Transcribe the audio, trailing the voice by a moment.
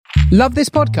Love this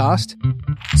podcast?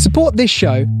 Support this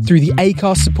show through the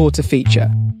Acast supporter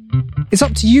feature. It's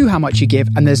up to you how much you give,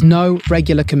 and there's no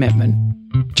regular commitment.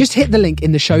 Just hit the link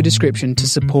in the show description to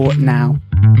support now.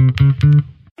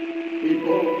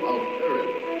 People of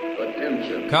Earth,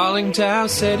 attention. Calling Tau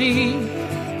City,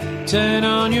 turn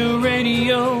on your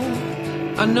radio.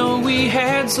 I know we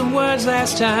had some words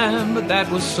last time, but that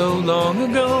was so long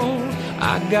ago.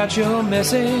 I got your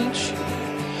message.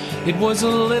 It was a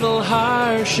little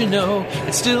harsh, you know.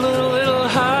 It's still a little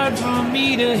hard for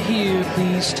me to hear.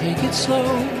 Please take it slow.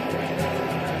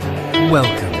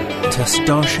 Welcome to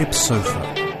Starship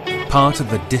Sofa, part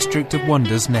of the District of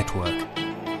Wonders network,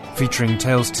 featuring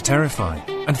tales to terrify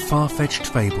and far-fetched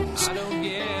fables.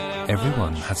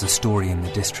 Everyone has a story in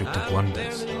the District of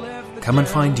Wonders. Come and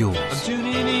find yours. I'm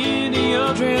tuning in to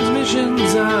your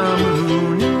transmissions. I'm a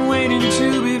moon and waiting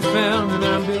to be found, and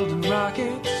I'm building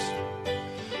rockets.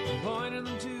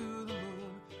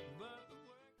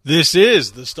 This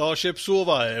is the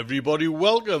StarShipSofa. Everybody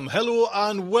welcome, hello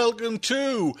and welcome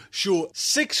to show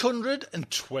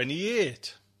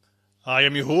 628. I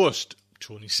am your host,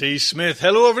 Tony C. Smith.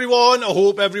 Hello everyone, I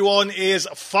hope everyone is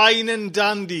fine and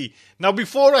dandy. Now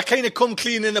before I kind of come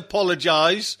clean and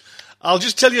apologise, I'll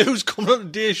just tell you who's coming on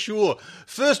today's show.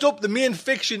 First up, the main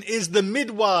fiction is The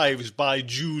Midwives by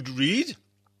Jude Reid.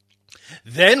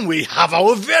 Then we have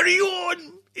our very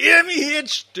own Amy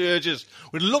H. Sturgis.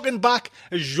 We're looking back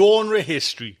at genre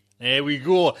history. There we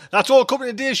go. That's all coming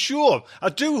in today's show. I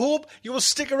do hope you will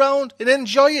stick around and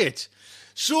enjoy it.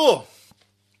 So,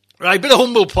 right, bit of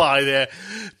humble pie there.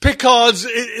 Picard's,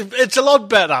 it's a lot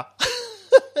better.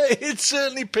 It's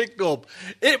certainly picked up.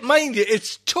 Mind you,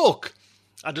 it's took.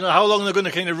 I don't know how long they're going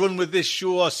to kind of run with this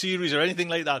show or series or anything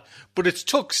like that, but it's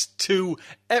took to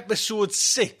episode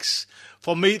 6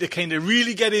 for me to kind of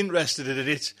really get interested in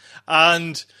it.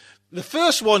 And the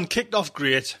first one kicked off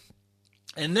great,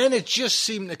 and then it just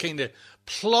seemed to kind of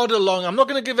plod along. I'm not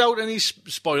going to give out any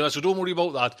spoilers, so don't worry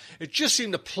about that. It just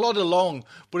seemed to plod along,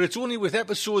 but it's only with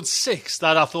episode 6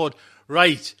 that I thought,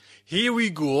 right, here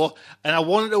we go, and I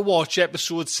wanted to watch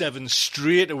episode 7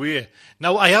 straight away.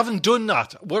 Now, I haven't done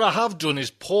that. What I have done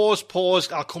is pause,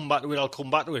 I'll come back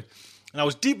to it. And I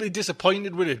was deeply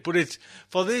disappointed with it, but it's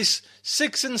for this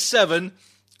 6 and 7,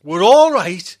 we're all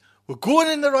right. We're going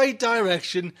in the right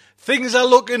direction. Things are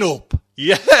looking up.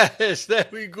 Yes, there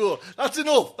we go. That's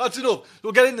enough.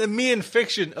 We'll get into the main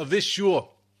fiction of this show.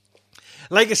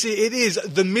 Like I say, it is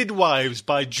The Midwives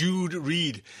by Jude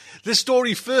Reid. This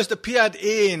story first appeared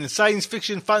in science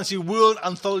fiction fantasy world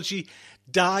anthology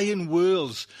Dying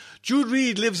Worlds. Jude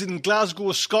Reid lives in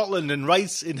Glasgow, Scotland, and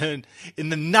writes in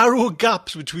the narrow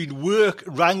gaps between work,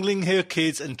 wrangling her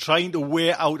kids, and trying to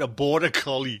wear out a border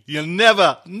collie. You'll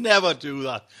never do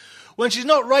that. When she's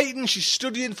not writing, she's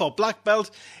studying for black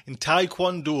belt in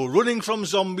Taekwondo, running from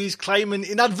zombies, climbing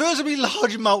inadvertibly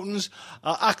large mountains,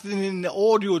 acting in the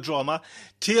audio drama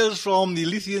Tales from the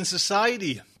Lithian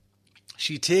Society.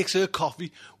 She takes her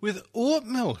coffee with oat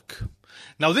milk.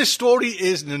 Now, this story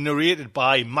is narrated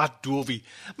by Matt Dovey.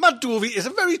 Matt Dovey is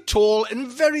a very tall and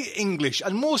very English,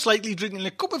 and most likely drinking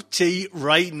a cup of tea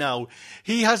right now.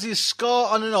 He has his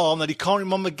scar on an arm that he can't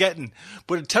remember getting,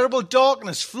 but a terrible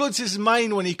darkness floods his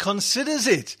mind when he considers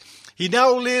it. He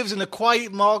now lives in a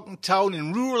quiet market town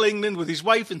in rural England with his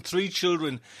wife and 3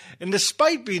 children. And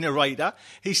despite being a writer,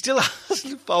 he still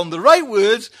hasn't found the right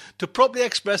words to properly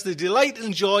express the delight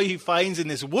and joy he finds in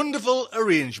this wonderful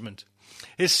arrangement.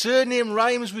 His surname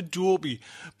rhymes with Dobie,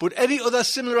 but any other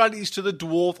similarities to the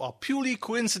dwarf are purely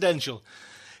coincidental.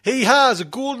 He has a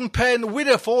Golden Pen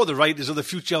winner for The Writers of the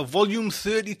Future, Volume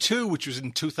 32, which was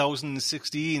in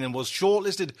 2016 and was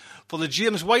shortlisted for the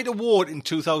James White Award in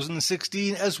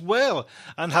 2016 as well,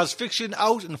 and has fiction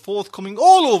out and forthcoming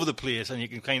all over the place, and you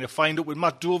can kind of find it with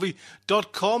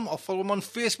mattdovey.com or follow him on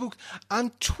Facebook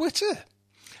and Twitter.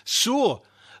 So,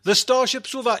 the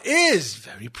StarShipSofa is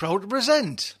very proud to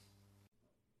present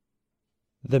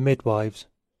The Midwives,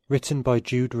 written by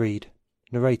Jude Reid,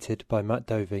 narrated by Matt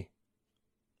Dovey.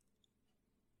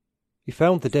 He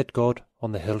found the dead god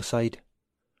on the hillside.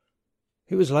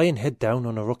 It was lying head down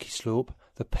on a rocky slope,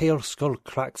 the pale skull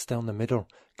cracked down the middle,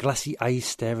 glassy eyes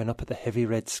staring up at the heavy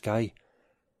red sky.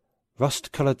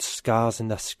 Rust-coloured scars in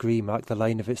the scree marked the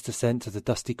line of its descent to the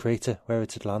dusty crater where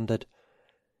it had landed.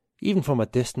 Even from a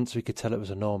distance we could tell it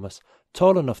was enormous,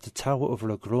 tall enough to tower over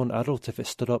a grown adult if it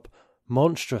stood up,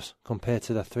 monstrous compared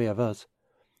to the 3 of us.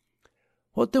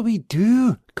 "What do we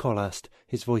do?" Cole asked,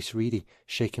 his voice reedy,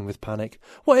 shaking with panic.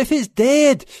 "What if it's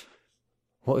dead?"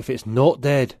 "What if it's not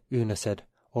dead?" Una said,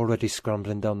 already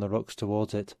scrambling down the rocks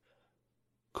towards it.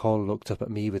 Cole looked up at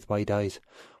me with wide eyes.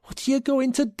 "What are you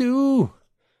going to do?"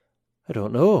 "I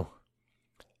don't know,"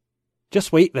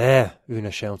 "Just wait there,"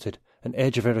 Una shouted, an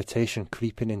edge of irritation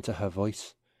creeping into her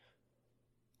voice.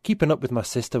 Keeping up with my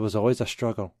sister was always a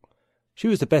struggle. She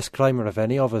was the best climber of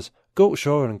any of us,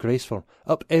 goat-sure and graceful,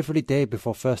 up every day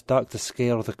before first dark to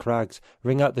scale the crags,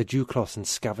 wring out the dew-cloths and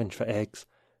scavenge for eggs.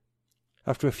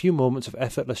 After a few moments of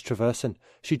effortless traversing,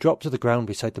 she dropped to the ground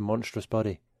beside the monstrous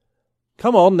body.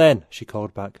 "Come on, then," she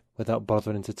called back, without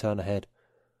bothering to turn her head.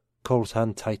 Cole's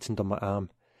hand tightened on my arm.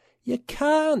 "You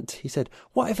can't," he said.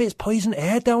 "What if it's poison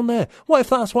air down there? What if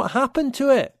that's what happened to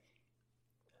it?"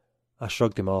 I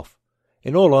shrugged him off.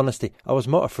 In all honesty, I was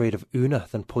more afraid of Una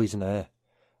than poison air.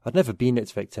 I'd never been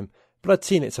its victim, but I'd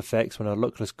seen its effects when a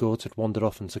luckless goat had wandered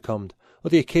off and succumbed, or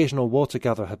the occasional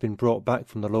water-gatherer had been brought back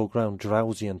from the low ground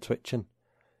drowsy and twitching.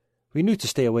 We knew to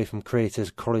stay away from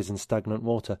craters, corries and stagnant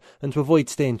water, and to avoid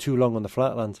staying too long on the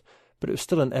flatlands, but it was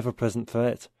still an ever-present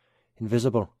threat,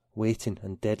 invisible, waiting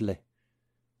and deadly.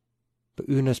 But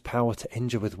Una's power to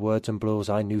injure with words and blows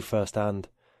I knew firsthand.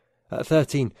 At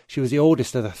 13, she was the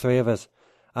oldest of the three of us,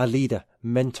 our leader,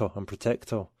 mentor and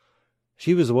protector.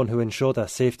 She was the one who ensured our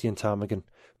safety in Ptarmigan,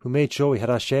 who made sure we had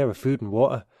our share of food and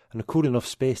water, and a cool enough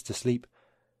space to sleep.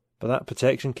 But that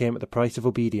protection came at the price of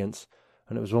obedience,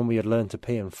 and it was one we had learned to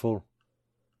pay in full.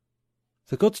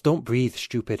 "The gods don't breathe,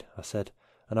 stupid," I said,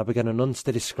 and I began an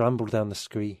unsteady scramble down the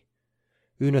scree.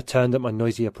 Una turned at my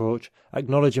noisy approach,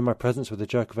 acknowledging my presence with a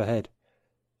jerk of her head.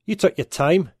 "You took your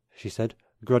time," she said,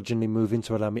 grudgingly moving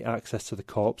to allow me access to the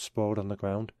corpse sprawled on the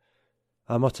ground.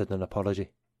 I muttered an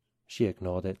apology. She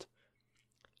ignored it.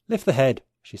 "Lift the head,"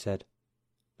 she said.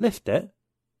 "Lift it?"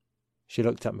 She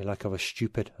looked at me like I was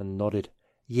stupid and nodded.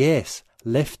 "Yes,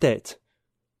 lift it."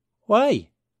 "Why?"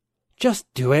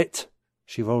 "Just do it."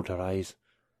 She rolled her eyes.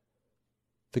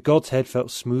 The god's head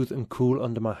felt smooth and cool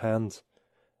under my hands.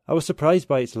 I was surprised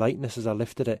by its lightness as I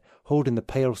lifted it, holding the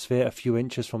pale sphere a few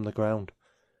inches from the ground.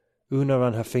 Una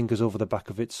ran her fingers over the back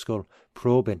of its skull,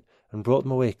 probing, and brought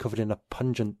them away covered in a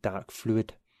pungent dark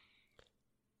fluid.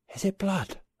 "Is it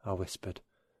blood?" I whispered.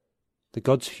 The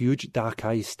god's huge dark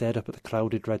eyes stared up at the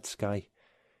clouded red sky.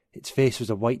 Its face was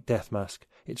a white death mask,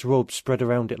 its robe spread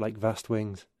around it like vast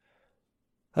wings.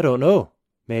 "I don't know.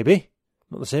 Maybe.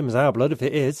 Not the same as our blood, if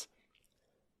it is."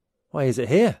 "Why is it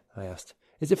here?" I asked.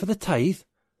 "Is it for the tithe?"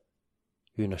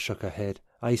 Una shook her head,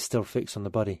 eyes still fixed on the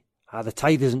body. "The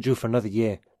tithe isn't due for another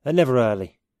year. They're never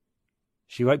early."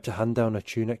 She wiped her hand down her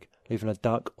tunic, leaving a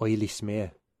dark, oily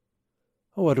smear.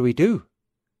 "Oh, what do we do?"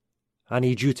 "I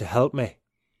need you to help me."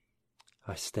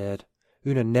 I stared.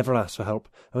 Una never asked for help,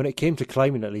 and when it came to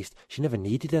climbing at least, she never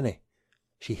needed any.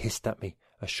 She hissed at me,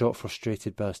 a short,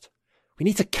 frustrated burst. "We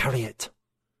need to carry it."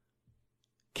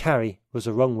 Carry was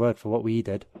the wrong word for what we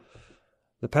did.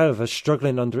 The pair of us,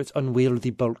 struggling under its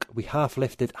unwieldy bulk, we half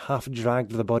lifted, half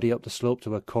dragged the body up the slope to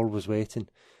where Cole was waiting.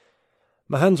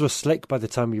 My hands were slick by the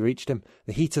time we reached him,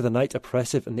 the heat of the night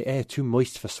oppressive and the air too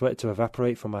moist for sweat to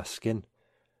evaporate from our skin.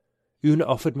 Una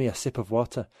offered me a sip of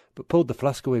water, but pulled the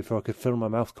flask away before I could fill my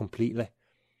mouth completely.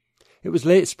 It was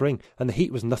late spring, and the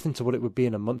heat was nothing to what it would be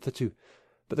in a month or two,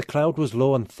 but the cloud was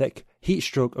low and thick, heat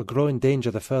stroke a growing danger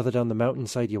the further down the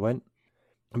mountainside you went.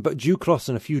 But dew-cloths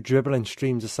and a few dribbling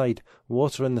streams aside,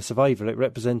 water and the survival it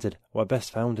represented were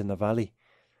best found in the valley.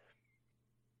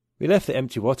 We left the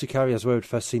empty water carriers where we'd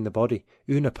first seen the body,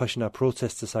 Una pushing our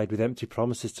protests aside with empty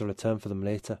promises to return for them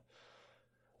later.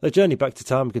 The journey back to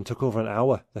Ptarmigan took over an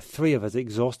hour, the three of us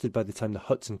exhausted by the time the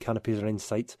huts and canopies are in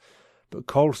sight, but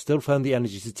Cole still found the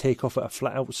energy to take off at a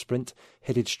flat-out sprint,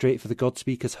 headed straight for the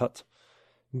God-Speaker's hut.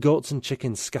 Goats and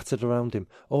chickens scattered around him,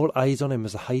 all eyes on him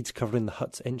as the hides covering the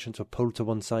hut's entrance were pulled to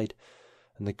one side,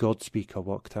 and the God-Speaker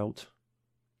walked out.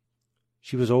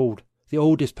 She was old, the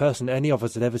oldest person any of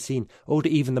us had ever seen, older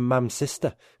even than Mam's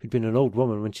sister, who'd been an old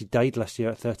woman when she died last year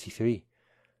at 33.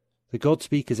 The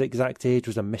God-Speaker's exact age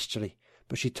was a mystery,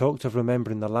 but she talked of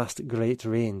remembering the last great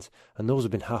rains, and those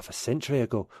had been half a century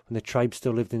ago, when the tribe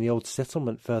still lived in the old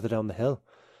settlement further down the hill.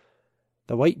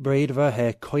 The white braid of her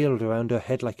hair coiled around her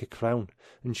head like a crown,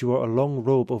 and she wore a long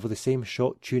robe over the same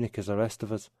short tunic as the rest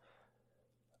of us.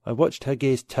 I watched her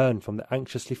gaze turn from the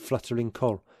anxiously fluttering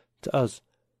Cole to us,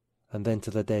 and then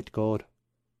to the dead god.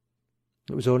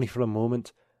 It was only for a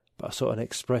moment, but I saw an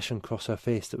expression cross her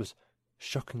face that was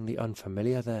shockingly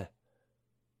unfamiliar there.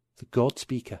 The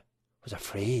God-Speaker was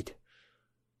afraid.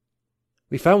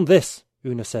 "We found this,"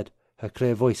 Una said, her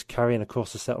clear voice carrying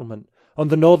across the settlement, "on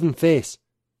the northern face."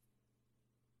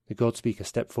 The God-Speaker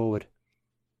stepped forward.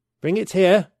 "Bring it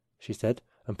here," she said,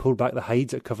 and pulled back the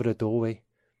hides that covered her doorway.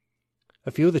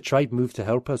 A few of the tribe moved to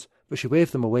help us, but she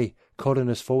waved them away, calling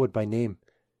us forward by name.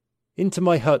 "Into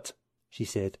my hut," she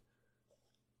said.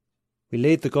 We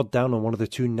laid the god down on one of the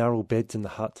two narrow beds in the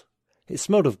hut. It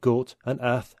smelled of goat and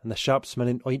earth and the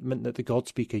sharp-smelling ointment that the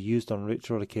God-Speaker used on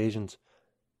ritual occasions.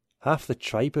 Half the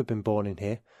tribe had been born in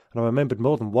here, and I remembered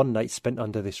more than one night spent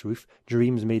under this roof,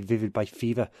 dreams made vivid by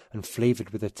fever and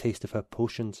flavoured with the taste of her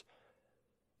potions.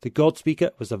 The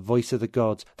God-Speaker was the voice of the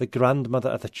gods, the grandmother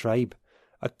of the tribe,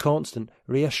 a constant,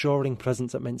 reassuring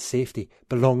presence that meant safety,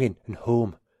 belonging and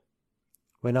home.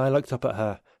 When I looked up at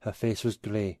her, her face was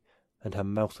grey, and her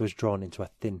mouth was drawn into a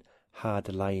thin,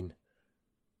 hard line.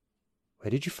 "Where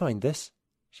did you find this?"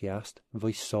 she asked,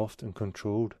 voice soft and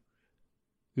controlled.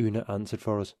 Una answered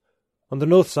for us. "On the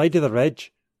north side of the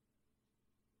ridge."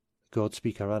 The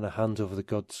God-Speaker ran her hands over the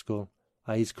god's skull,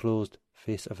 eyes closed,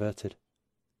 face averted.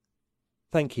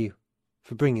 "Thank you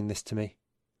for bringing this to me."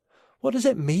 "What does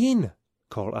it mean?"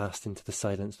 Cole asked into the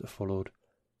silence that followed.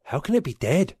 "How can it be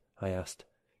dead?" I asked.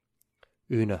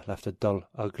 Una laughed a dull,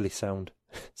 ugly sound.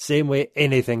 "Same way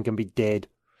anything can be dead."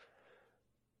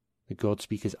 The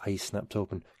God-Speaker's eyes snapped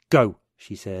open. "Go,"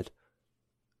 she said.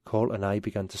 Cole and I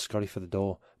began to scurry for the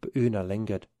door, but Una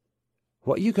lingered.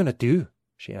 "What are you going to do?"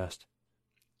 she asked.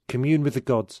 "Commune with the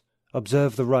gods.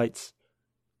 Observe the rites."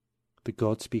 The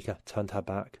God-Speaker turned her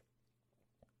back.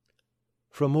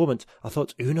 For a moment I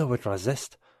thought Una would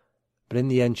resist, but in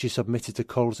the end she submitted to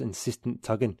Cole's insistent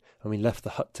tugging, and we left the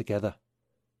hut together.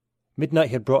 Midnight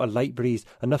had brought a light breeze,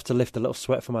 enough to lift a little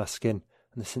sweat from our skin,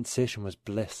 and the sensation was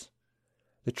bliss.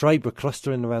 The tribe were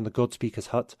clustering around the God-Speaker's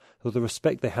hut, though the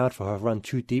respect they had for her ran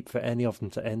too deep for any of them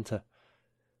to enter.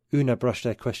 Una brushed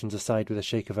their questions aside with a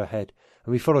shake of her head,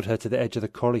 and we followed her to the edge of the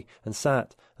corrie and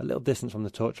sat, a little distance from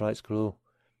the torchlight's glow.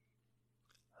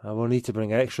 "I will need to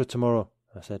bring extra tomorrow,"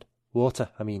 I said.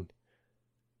 "Water, I mean."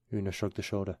 Una shrugged a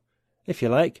shoulder. "If you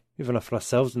like, we've enough for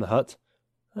ourselves in the hut."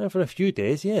 "And for a few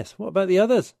days, yes. What about the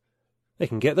others?" "They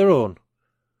can get their own."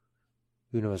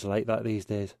 Una was like that these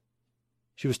days.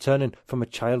 She was turning from a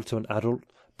child to an adult,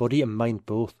 body and mind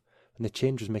both, and the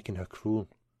change was making her cruel.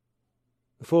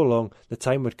 Before long, the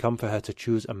time would come for her to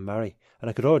choose and marry, and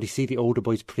I could already see the older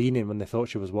boys preening when they thought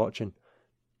she was watching.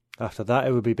 After that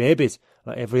it would be babies,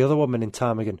 like every other woman in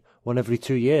Ptarmigan, one every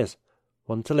 2 years.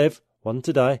 One to live, one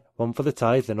to die, one for the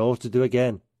tithe, and all to do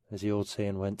again, as the old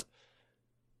saying went.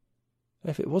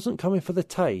 "If it wasn't coming for the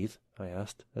tithe," I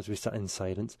asked, as we sat in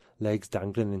silence, legs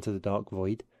dangling into the dark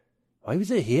void, "why was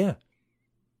it here?"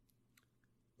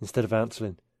 Instead of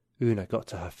answering, Una got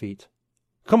to her feet.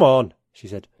 "Come on," she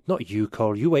said. "Not you,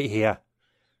 Cole. You wait here."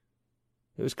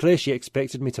 It was clear she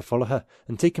expected me to follow her,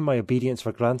 and taking my obedience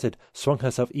for granted, swung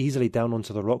herself easily down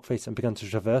onto the rock face and began to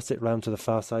traverse it round to the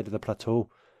far side of the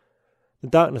plateau. The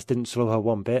darkness didn't slow her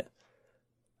one bit.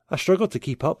 I struggled to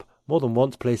keep up, more than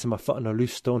once placing my foot on a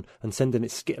loose stone and sending it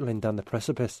skittling down the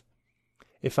precipice.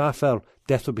 If I fell,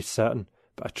 death would be certain,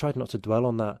 but I tried not to dwell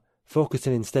on that,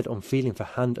 focusing instead on feeling for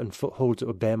hand and footholds that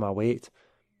would bear my weight.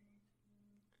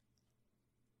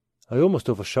 I almost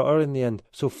overshot her in the end,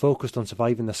 so focused on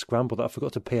surviving the scramble that I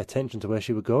forgot to pay attention to where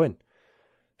she was going.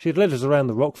 She had led us around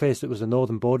the rock face that was the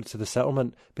northern border to the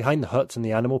settlement, behind the huts and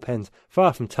the animal pens,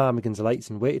 far from Ptarmigan's lights,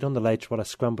 and waited on the ledge while I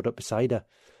scrambled up beside her.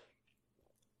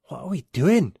 "What are we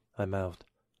doing?" I mouthed.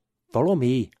 "Follow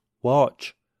me.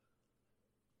 Watch."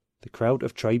 The crowd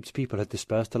of tribespeople had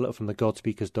dispersed a little from the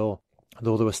God-Speaker's door,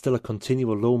 though there was still a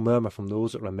continual low murmur from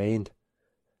those that remained.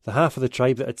 The half of the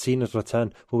tribe that had seen us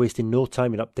return were wasting no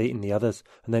time in updating the others,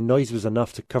 and their noise was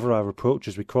enough to cover our approach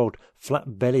as we crawled,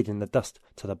 flat-bellied in the dust,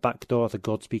 to the back door of the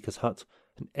God-Speaker's hut,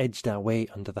 and edged our way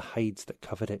under the hides that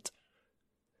covered it.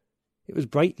 It was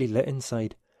brightly lit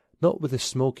inside, not with the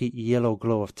smoky yellow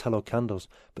glow of tallow candles,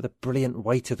 but the brilliant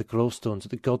white of the glowstones that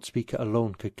the God-Speaker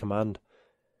alone could command.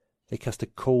 They cast a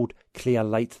cold, clear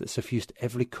light that suffused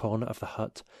every corner of the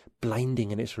hut,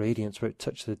 blinding in its radiance where it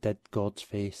touched the dead god's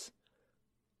face.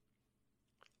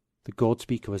 The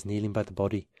God-Speaker was kneeling by the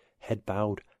body, head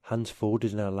bowed, hands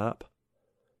folded in her lap.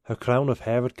 Her crown of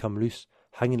hair had come loose,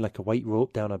 hanging like a white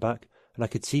rope down her back, and I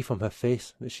could see from her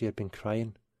face that she had been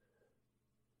crying.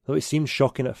 Though it seemed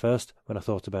shocking at first, when I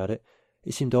thought about it,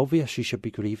 it seemed obvious she should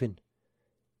be grieving.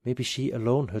 Maybe she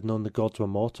alone had known the gods were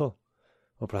mortal,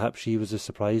 or perhaps she was as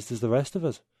surprised as the rest of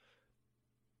us.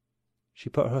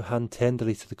 She put her hand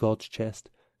tenderly to the god's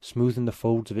chest, smoothing the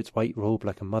folds of its white robe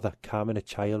like a mother calming a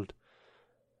child.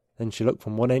 Then she looked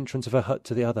from one entrance of her hut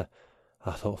to the other.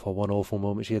 I thought for one awful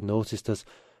moment she had noticed us,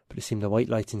 but it seemed the white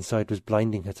light inside was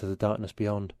blinding her to the darkness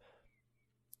beyond.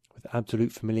 With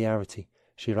absolute familiarity,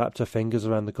 she wrapped her fingers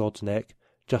around the god's neck,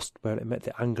 just where it met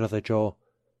the angle of the jaw,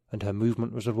 and her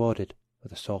movement was rewarded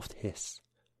with a soft hiss.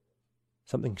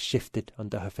 Something shifted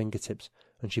under her fingertips,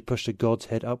 and she pushed the god's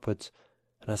head upwards,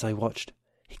 and as I watched,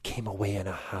 it came away in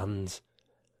her hands.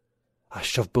 I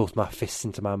shoved both my fists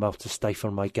into my mouth to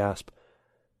stifle my gasp.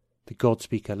 The God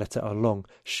Speaker let out a long,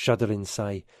 shuddering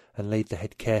sigh and laid the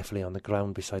head carefully on the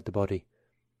ground beside the body.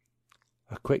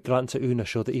 A quick glance at Una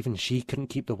showed that even she couldn't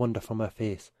keep the wonder from her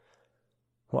face.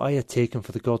 What I had taken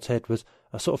for the god's head was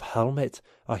a sort of helmet,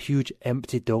 a huge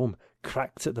empty dome,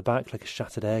 cracked at the back like a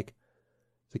shattered egg.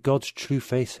 The god's true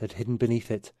face had hidden beneath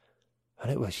it,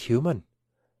 and it was human.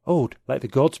 Old, like the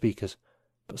God Speaker's,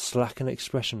 but slack and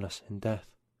expressionless in death.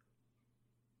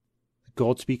 The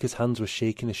God Speaker's hands were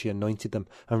shaking as she anointed them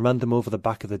and ran them over the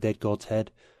back of the dead god's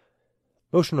head.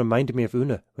 Motion reminded me of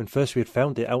Una when first we had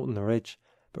found it out on the ridge,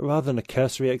 but rather than a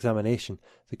cursory examination,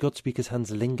 the God Speaker's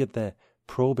hands lingered there,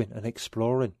 probing and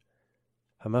exploring.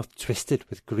 Her mouth twisted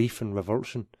with grief and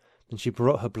revulsion, then she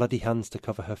brought her bloody hands to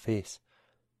cover her face.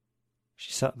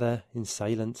 She sat there in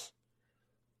silence.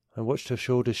 I watched her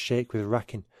shoulders shake with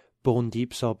racking,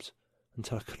 bone-deep sobs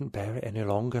until I couldn't bear it any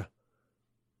longer.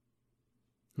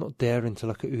 Not daring to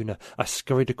look at Una, I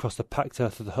scurried across the packed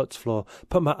earth of the hut's floor,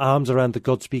 put my arms around the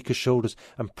God Speaker's shoulders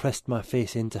and pressed my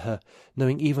face into her,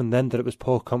 knowing even then that it was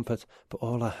poor comfort, but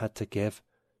all I had to give.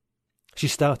 She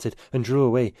started and drew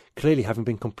away, clearly having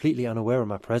been completely unaware of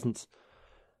my presence.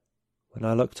 When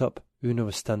I looked up, Una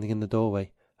was standing in the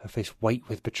doorway, her face white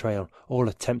with betrayal, all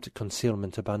attempt at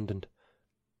concealment abandoned.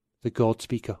 The God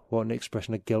Speaker wore an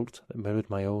expression of guilt that mirrored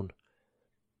my own.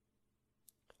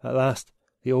 At last,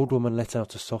 the old woman let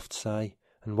out a soft sigh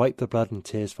and wiped the blood and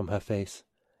tears from her face.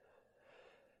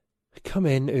 "Come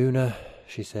in, Una,"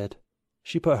 she said.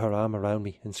 She put her arm around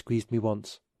me and squeezed me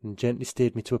once, and gently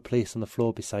steered me to a place on the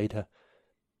floor beside her.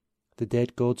 The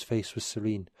dead god's face was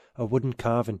serene, a wooden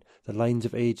carving, the lines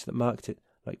of age that marked it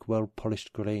like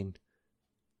well-polished grain.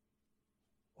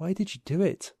 "Why did you do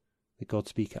it?" the God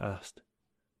Speaker asked.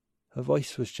 Her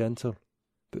voice was gentle,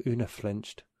 but Una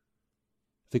flinched.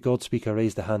 The God Speaker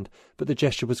raised a hand, but the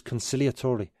gesture was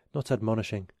conciliatory, not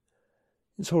admonishing.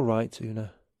 "It's all right,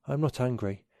 Una. I'm not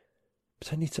angry.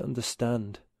 But I need to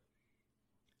understand."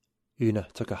 Una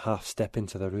took a half step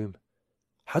into the room.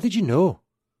 "How did you know?"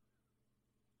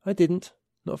 "I didn't,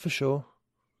 not for sure."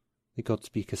 The God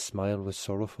Speaker's smile was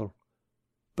sorrowful.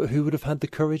 "But who would have had the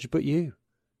courage but you?"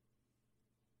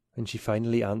 When she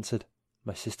finally answered,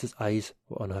 my sister's eyes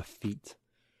were on her feet.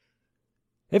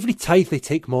 "Every tithe they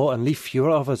take more and leave fewer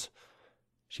of us."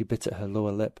 She bit at her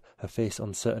lower lip, her face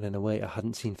uncertain in a way I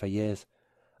hadn't seen for years.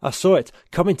 "I saw it,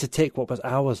 coming to take what was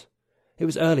ours. It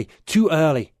was early, too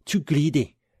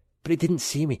greedy. But it didn't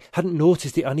see me, hadn't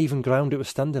noticed the uneven ground it was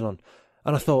standing on.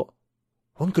 And I thought,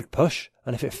 one good push,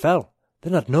 and if it fell,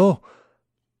 then I'd know."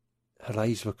 Her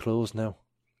eyes were closed now.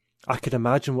 I could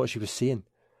imagine what she was seeing.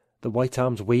 The white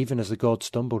arms waving as the god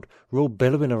stumbled, robe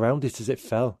billowing around it as it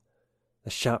fell. The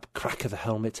sharp crack of the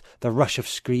helmet, the rush of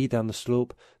scree down the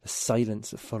slope, the silence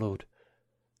that followed.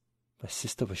 My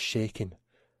sister was shaking.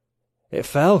 "It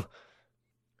fell."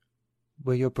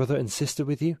 "Were your brother and sister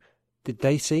with you? Did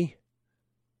they see?"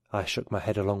 I shook my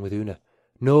head along with Una.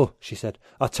 "No," she said.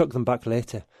 "I took them back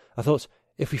later. I thought,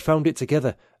 if we found it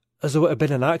together, as though it had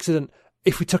been an accident,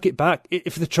 if we took it back,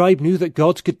 if the tribe knew that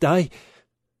gods could die."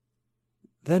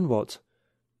 "Then what?"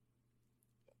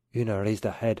 Una raised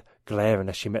her head, glaring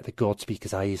as she met the God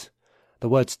Speaker's eyes. The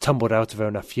words tumbled out of her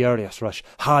in a furious rush,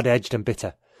 hard-edged and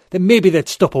bitter. "Then maybe they'd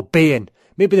stop obeying.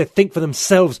 Maybe they'd think for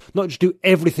themselves, not just do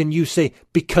everything you say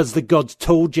because the gods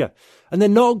told you. And they're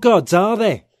not gods, are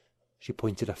they?" She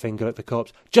pointed a finger at the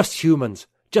corpse. "Just humans,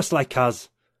 just like us."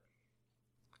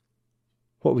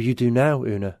 "What will you do now,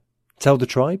 Una? Tell the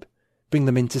tribe? Bring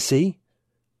them in to see?"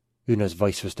 Una's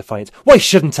voice was defiant. "Why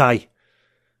shouldn't I?"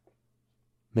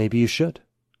 "Maybe you should.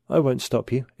 I won't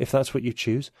stop you, if that's what you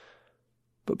choose.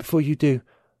 But before you do,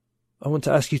 I want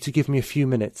to ask you to give me a few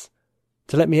minutes,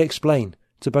 to let me explain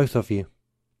to both of you."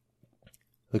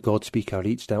 The God Speaker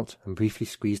reached out and briefly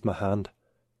squeezed my hand.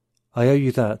 "I owe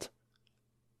you that."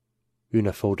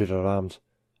 Una folded her arms,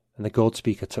 and the God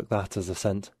Speaker took that as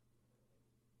assent.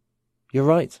 "You're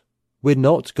right. We're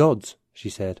not gods," she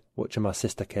said, watching my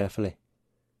sister carefully.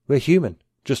 "We're human,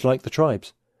 just like the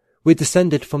tribes. We're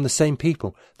descended from the same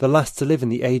people, the last to live in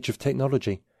the age of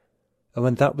technology. And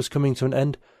when that was coming to an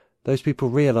end, those people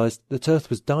realised that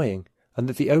Earth was dying, and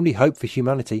that the only hope for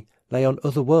humanity lay on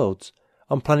other worlds,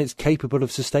 on planets capable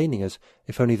of sustaining us,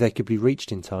 if only they could be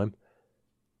reached in time.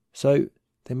 So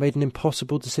they made an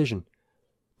impossible decision,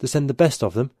 to send the best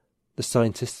of them, the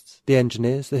scientists, the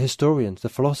engineers, the historians, the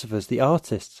philosophers, the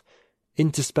artists,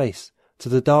 into space, to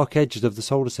the dark edges of the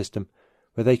solar system,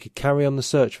 where they could carry on the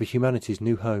search for humanity's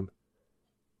new home."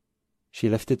 She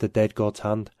lifted the dead god's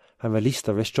hand and released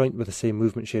the wrist joint with the same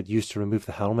movement she had used to remove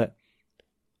the helmet.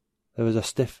 There was a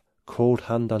stiff, cold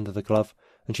hand under the glove,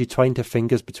 and she twined her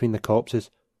fingers between the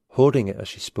corpses, holding it as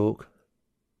she spoke.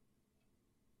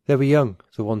 They were young,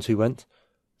 the ones who went.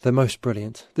 The most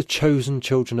brilliant, the chosen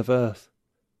children of Earth.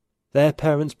 Their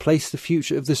parents placed the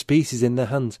future of the species in their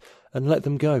hands and let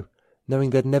them go, knowing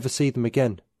they'd never see them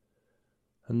again.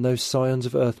 And those scions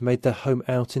of Earth made their home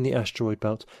out in the asteroid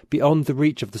belt, beyond the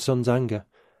reach of the sun's anger.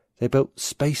 They built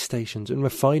space stations and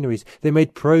refineries. They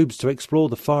made probes to explore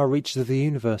the far reaches of the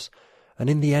universe. And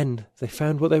in the end, they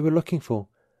found what they were looking for.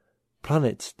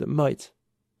 Planets that might,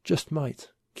 just might,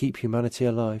 keep humanity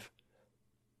alive.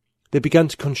 They began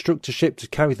to construct a ship to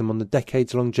carry them on the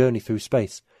decades-long journey through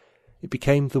space. It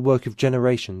became the work of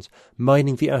generations,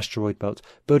 mining the asteroid belt,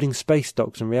 building space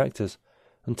docks and reactors,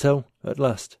 until, at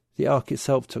last, the Ark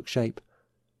itself took shape.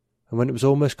 And when it was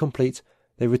almost complete,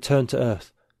 they returned to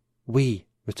Earth. We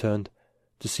returned,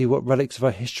 to see what relics of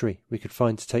our history we could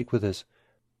find to take with us.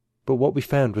 But what we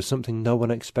found was something no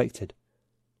one expected.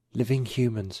 Living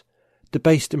humans.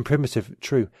 Debased and primitive,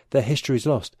 true, their history's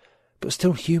lost, but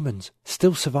still humans,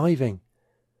 still surviving.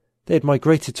 They had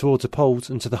migrated towards the poles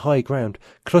and to the high ground,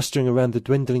 clustering around the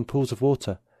dwindling pools of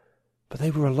water. But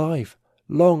they were alive,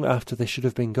 long after they should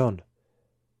have been gone.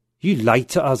 "You lied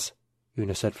to us,"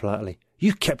 Una said flatly.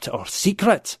 "You kept it our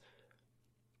secret."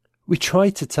 "We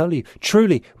tried to tell you.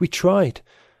 Truly, we tried."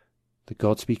 The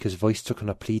God-speaker's voice took on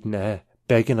a pleading air,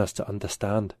 begging us to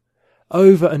understand.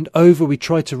 Over and over we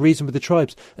tried to reason with the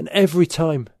tribes, and every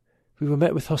time we were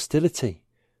met with hostility.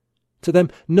 To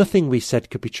them, nothing we said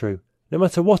could be true. No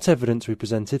matter what evidence we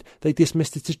presented, they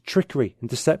dismissed it as trickery and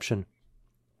deception.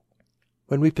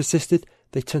 When we persisted,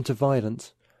 they turned to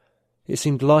violence. It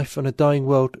seemed life on a dying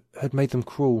world had made them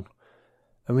cruel,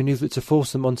 and we knew that to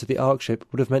force them onto the Ark ship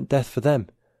would have meant death for them,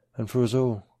 and for us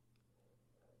all.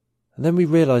 And then we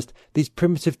realised these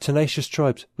primitive, tenacious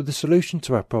tribes were the solution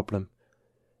to our problem.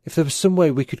 If there was some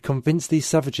way we could convince these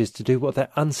savages to do what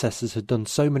their ancestors had done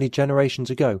so many generations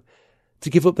ago, to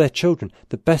give up their children,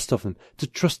 the best of them, to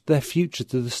trust their future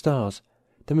to the stars,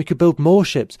 then we could build more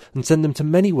ships and send them to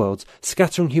many worlds,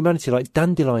 scattering humanity like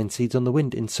dandelion seeds on the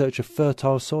wind in search of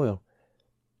fertile soil.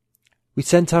 We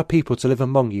sent our people to live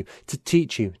among you, to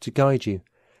teach you, to guide you.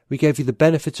 We gave you the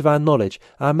benefits of our knowledge,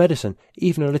 our medicine,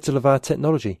 even a little of our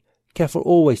technology, careful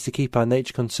always to keep our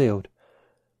nature concealed.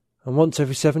 And once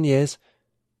every 7 years,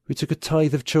 we took a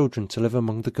tithe of children to live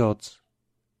among the gods.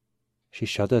 She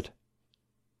shuddered.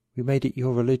 We made it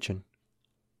your religion.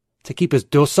 To keep us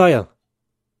docile?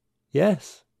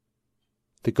 Yes.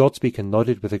 The God-speaker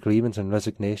nodded with agreement and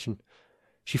resignation.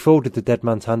 She folded the dead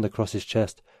man's hand across his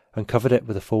chest and covered it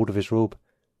with a fold of his robe.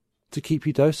 To keep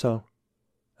you docile.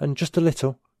 And just a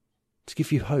little, to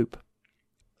give you hope.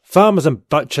 Farmers and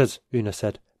butchers, Una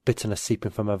said, bitterness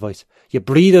seeping from her voice. You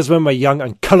breed us when we're young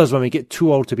and cull us when we get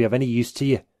too old to be of any use to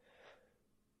you.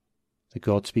 The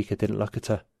God-speaker didn't look at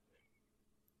her.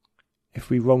 If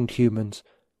we wronged humans,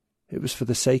 it was for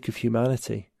the sake of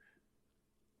humanity.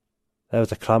 There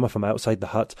was a clamour from outside the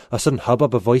hut, a sudden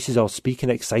hubbub of voices all speaking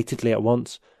excitedly at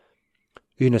once.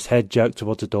 Una's head jerked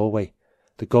towards the doorway.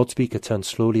 The God-speaker turned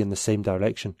slowly in the same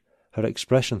direction, her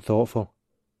expression thoughtful.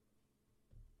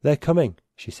 "They're coming,"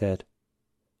 she said.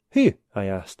 "Who?" I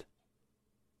asked.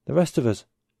 "The rest of us,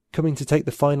 coming to take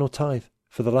the final tithe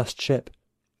for the last ship."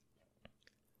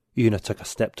 Una took a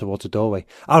step towards the doorway.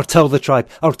 "I'll tell the tribe.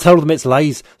 I'll tell them it's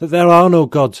lies, that there are no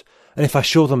gods. And if I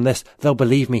show them this, they'll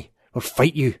believe me, or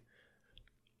fight you."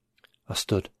 I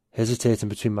stood, hesitating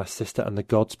between my sister and the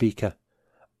God-speaker.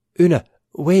 "Una,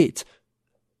 wait."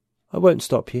 "I won't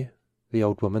stop you," the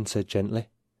old woman said gently.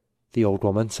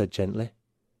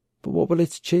 "But what will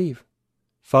it achieve?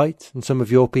 Fight, and some of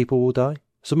your people will die.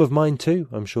 Some of mine too,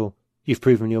 I'm sure. You've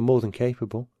proven you're more than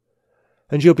capable.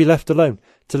 And you'll be left alone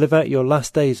to live out your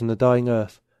last days on the dying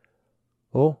earth.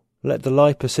 Or let the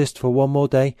lie persist for one more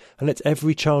day, and let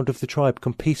every child of the tribe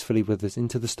come peacefully with us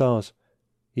into the stars.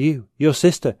 You, your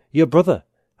sister, your brother,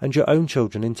 and your own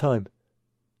children in time.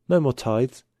 No more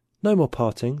tithes, no more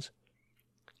partings."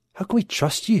 "How can we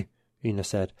trust you?" Una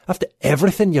said, "after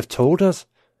everything you've told us?"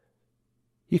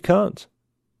 "You can't.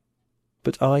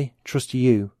 But I trust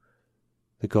you."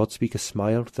 The God-speaker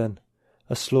smiled then,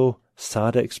 a slow,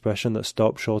 sad expression that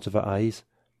stopped short of her eyes.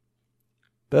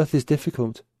 "Birth is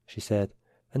difficult," she said,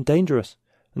 "and dangerous,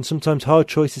 and sometimes hard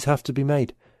choices have to be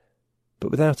made. But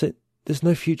without it, there's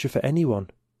no future for anyone.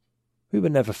 We were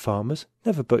never farmers,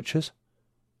 never butchers.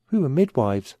 We were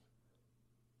midwives."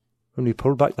 When we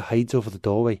pulled back the hides over the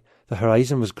doorway, the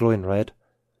horizon was glowing red.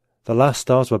 The last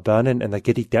stars were burning in the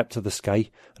giddy depths of the sky,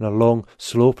 and a long,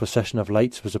 slow procession of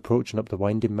lights was approaching up the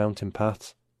winding mountain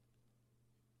paths.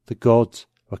 The gods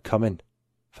were coming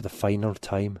for the final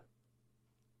time.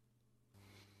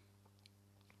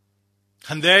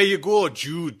 And there you go,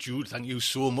 Jude. Jude, thank you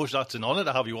so much. That's an honour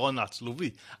to have you on. That's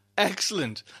lovely.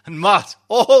 Excellent. And Matt,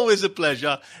 always a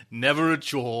pleasure, never a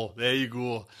chore. There you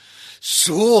go.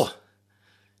 So,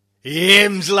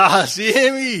 Ames, lass,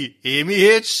 Amy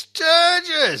H.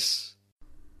 Sturgis.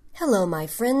 Hello, my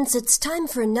friends. It's time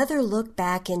for another look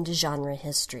back into genre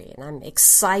history, and I'm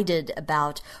excited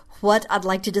about what I'd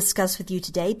like to discuss with you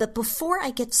today. But before I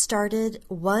get started,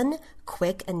 one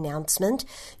quick announcement.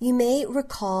 You may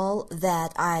recall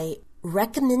that I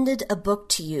recommended a book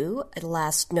to you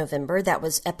last November. That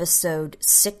was episode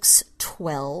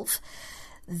 612.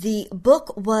 The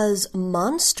book was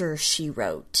Monster, She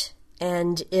Wrote,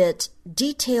 and it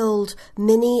detailed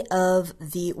many of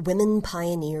the women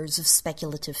pioneers of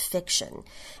speculative fiction.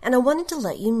 And I wanted to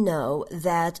let you know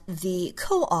that the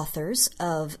co-authors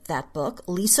of that book,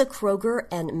 Lisa Kroger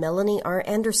and Melanie R.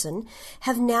 Anderson,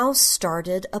 have now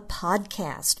started a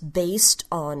podcast based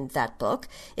on that book.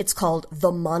 It's called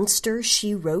The Monster,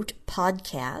 She Wrote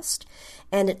Podcast.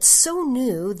 And it's so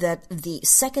new that the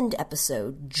second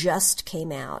episode just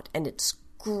came out, and it's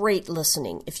great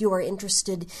listening. If you are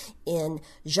interested in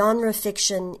genre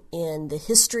fiction, in the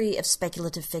history of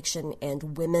speculative fiction,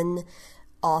 and women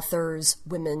authors,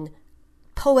 women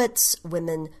poets,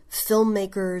 women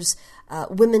filmmakers,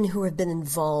 women who have been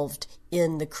involved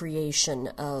in the creation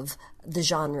of the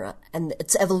genre and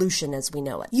its evolution as we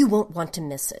know it, you won't want to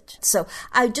miss it. So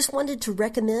I just wanted to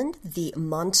recommend the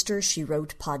Monster, She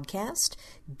Wrote podcast.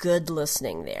 Good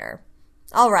listening there.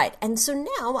 All right, and so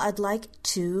now I'd like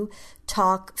to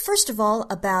talk, first of all,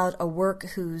 about a work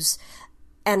whose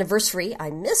anniversary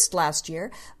I missed last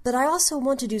year, but I also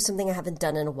want to do something I haven't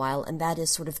done in a while, and that is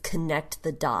sort of connect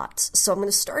the dots. So I'm going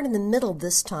to start in the middle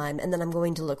this time, and then I'm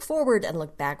going to look forward and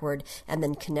look backward, and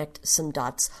then connect some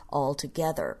dots all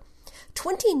together.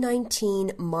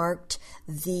 2019 marked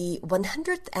the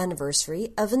 100th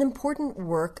anniversary of an important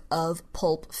work of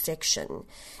pulp fiction,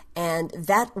 and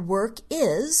that work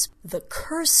is The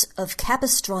Curse of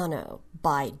Capistrano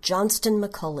by Johnston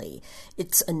McCulley.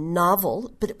 It's a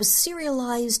novel, but it was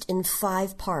serialized in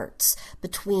 5 parts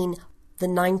between the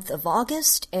 9th of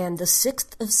August and the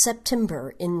 6th of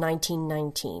September in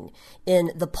 1919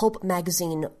 in the pulp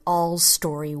magazine All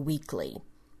Story Weekly.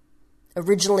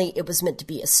 Originally, it was meant to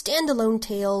be a standalone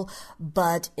tale,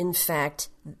 but in fact,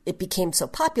 it became so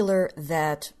popular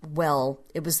that, well,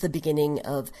 it was the beginning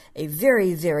of a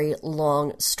very, very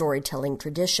long storytelling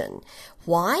tradition.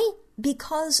 Why?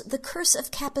 Because The Curse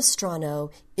of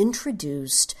Capistrano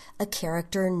introduced a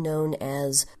character known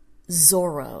as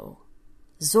Zorro.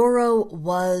 Zorro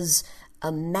was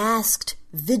a masked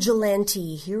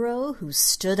vigilante hero who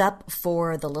stood up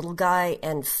for the little guy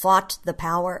and fought the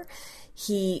power.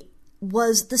 He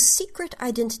was the secret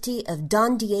identity of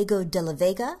Don Diego de la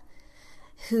Vega,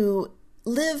 who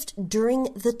lived during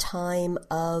the time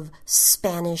of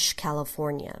Spanish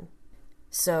California.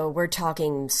 So we're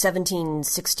talking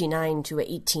 1769 to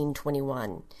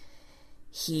 1821.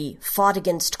 He fought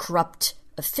against corrupt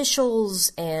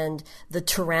officials and the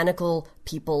tyrannical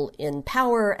people in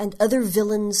power and other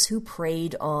villains who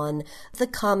preyed on the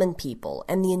common people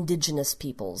and the indigenous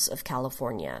peoples of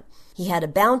California. He had a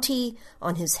bounty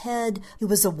on his head. He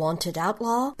was a wanted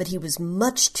outlaw, but he was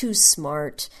much too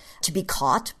smart to be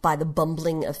caught by the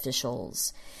bumbling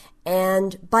officials.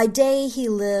 And by day, he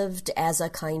lived as a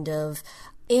kind of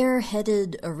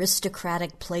air-headed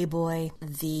aristocratic playboy,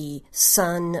 the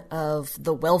son of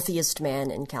the wealthiest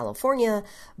man in California,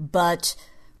 but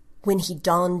when he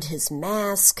donned his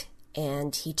mask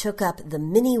and he took up the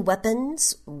many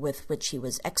weapons with which he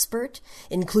was expert,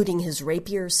 including his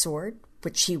rapier sword,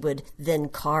 which he would then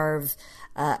carve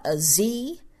a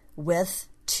Z with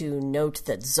to note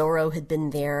that Zorro had been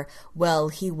there, well,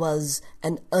 he was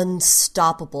an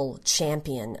unstoppable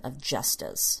champion of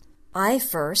justice. I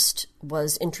first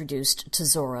was introduced to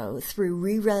Zorro through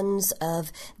reruns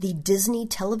of the Disney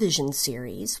television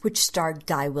series, which starred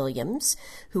Guy Williams,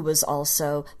 who was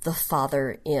also the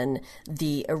father in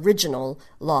the original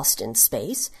Lost in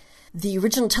Space. The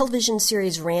original television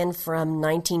series ran from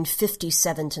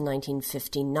 1957 to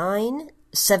 1959,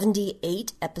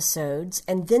 78 episodes,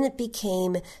 and then it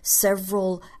became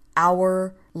several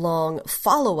hour-long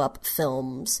follow-up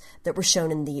films that were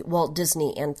shown in the Walt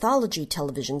Disney Anthology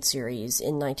television series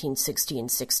in 1960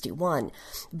 and 61.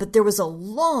 But there was a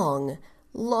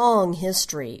long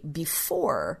history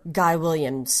before Guy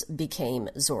Williams became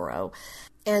Zorro.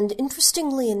 And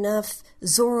interestingly enough,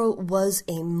 Zorro was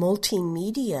a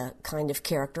multimedia kind of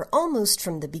character almost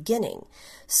from the beginning.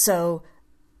 So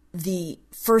the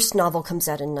first novel comes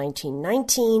out in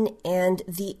 1919, and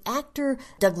the actor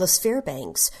Douglas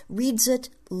Fairbanks reads it,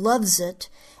 loves it,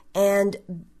 and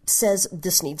says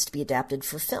this needs to be adapted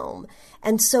for film.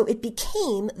 And so it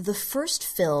became the first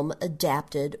film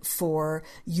adapted for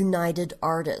United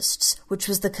Artists, which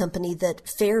was the company that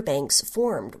Fairbanks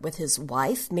formed with his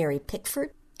wife, Mary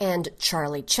Pickford, and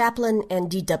Charlie Chaplin and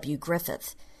D.W.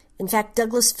 Griffith. In fact,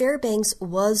 Douglas Fairbanks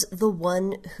was the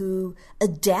one who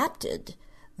adapted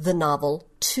the novel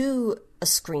to a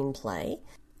screenplay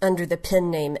under the pen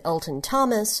name Elton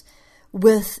Thomas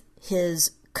with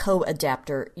his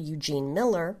co-adapter Eugene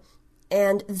Miller,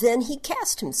 and then he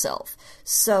cast himself.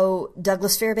 So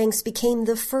Douglas Fairbanks became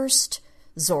the first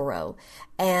Zorro,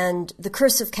 and The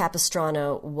Curse of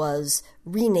Capistrano was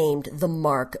renamed The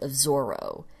Mark of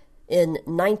Zorro in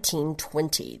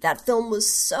 1920. That film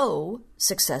was so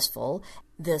successful,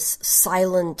 this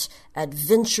silent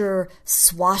adventure,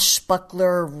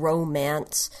 swashbuckler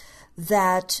romance,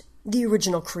 that the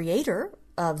original creator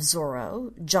of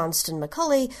Zorro, Johnston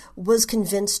McCulley, was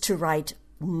convinced to write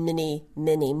many,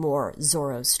 many more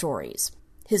Zorro stories.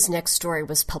 His next story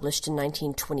was published in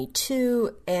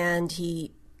 1922, and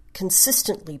he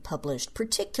consistently published,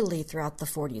 particularly throughout the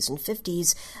 40s and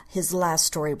 50s. His last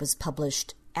story was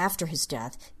published after his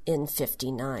death in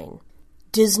 1959.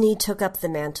 Disney took up the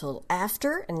mantle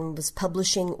after and was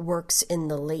publishing works in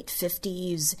the late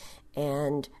 50s,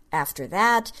 and after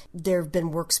that, there have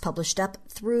been works published up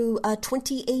through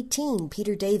 2018,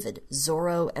 Peter David,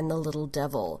 Zorro and the Little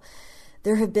Devil.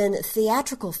 There have been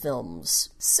theatrical films,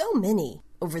 so many,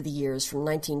 over the years, from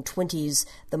 1920s,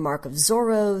 The Mark of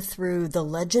Zorro, through The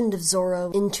Legend of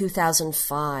Zorro in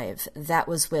 2005. That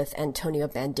was with Antonio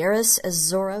Banderas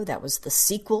as Zorro. That was the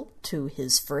sequel to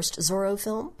his first Zorro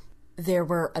film. There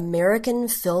were American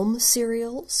film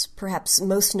serials, perhaps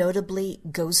most notably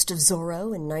Ghost of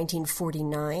Zorro in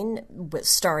 1949,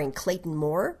 starring Clayton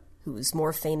Moore, who was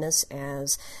more famous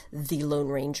as the Lone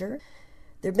Ranger.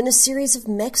 There have been a series of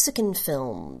Mexican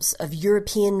films, of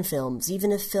European films,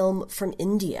 even a film from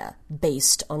India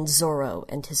based on Zorro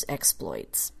and his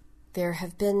exploits. There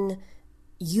have been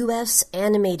U.S.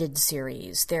 animated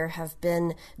series. There have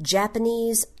been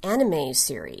Japanese anime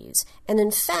series. And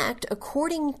in fact,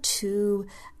 according to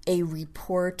a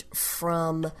report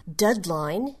from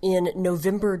Deadline in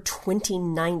November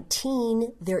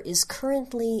 2019, there is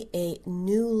currently a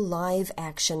new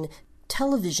live-action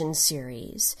television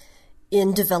series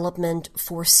in development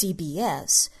for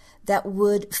CBS that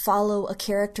would follow a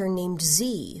character named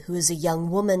Z, who is a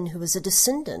young woman who is a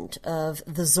descendant of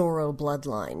the Zorro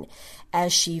bloodline,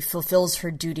 as she fulfills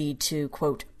her duty to,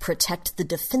 quote, protect the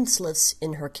defenseless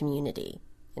in her community,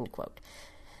 end quote.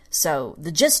 So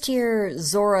the gist here,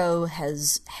 Zorro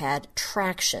has had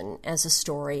traction as a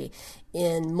story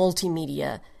in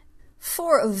multimedia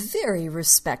for a very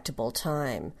respectable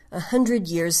time, 100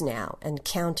 years now and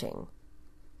counting.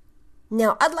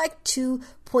 Now, I'd like to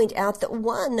point out that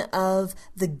one of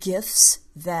the gifts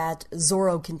that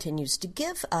Zorro continues to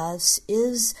give us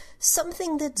is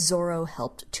something that Zorro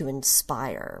helped to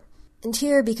inspire. And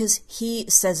here, because he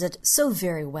says it so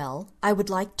very well, I would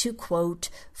like to quote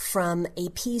from a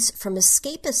piece from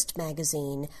Escapist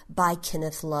magazine by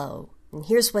Kenneth Lowe. And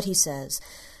here's what he says.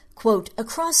 Quote,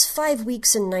 across 5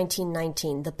 weeks in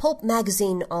 1919, the pulp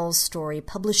magazine All Story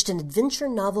published an adventure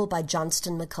novel by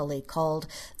Johnston McCulley called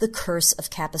The Curse of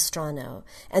Capistrano,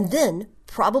 and then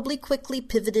probably quickly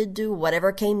pivoted to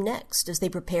whatever came next as they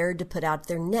prepared to put out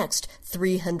their next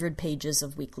 300 pages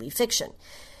of weekly fiction.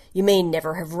 You may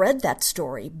never have read that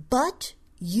story, but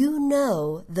you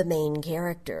know the main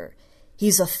character.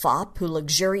 He's a fop who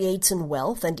luxuriates in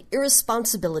wealth and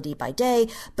irresponsibility by day,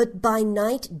 but by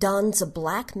night dons a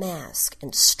black mask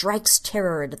and strikes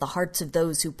terror into the hearts of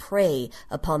those who prey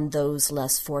upon those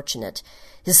less fortunate.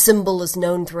 His symbol is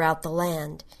known throughout the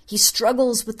land. He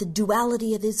struggles with the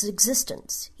duality of his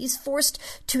existence. He's forced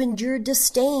to endure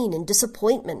disdain and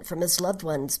disappointment from his loved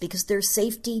ones because their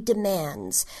safety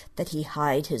demands that he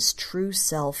hide his true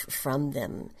self from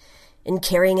them. In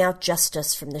carrying out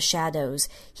justice from the shadows,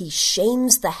 he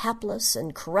shames the hapless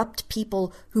and corrupt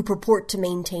people who purport to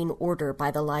maintain order by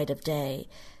the light of day.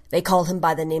 They call him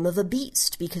by the name of a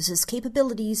beast because his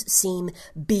capabilities seem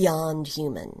beyond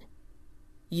human.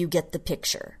 You get the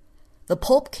picture. The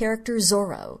pulp character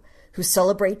Zorro, who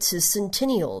celebrates his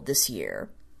centennial this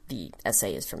year, the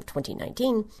essay is from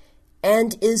 2019,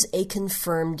 and is a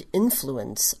confirmed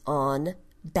influence on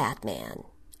Batman,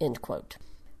 end quote.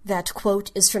 That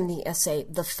quote is from the essay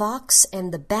The Fox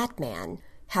and the Batman,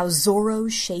 How Zorro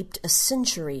Shaped a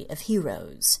Century of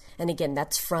Heroes. And again,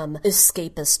 that's from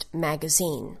Escapist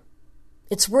magazine.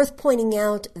 It's worth pointing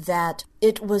out that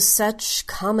it was such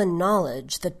common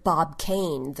knowledge that Bob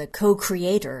Kane, the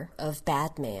co-creator of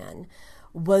Batman,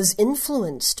 was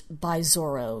influenced by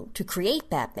Zorro to create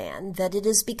Batman that it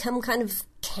has become kind of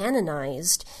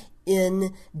canonized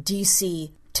in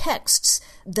DC texts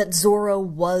that Zorro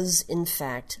was, in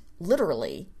fact,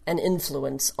 literally an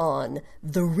influence on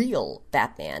the real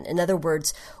Batman. In other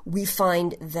words, we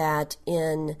find that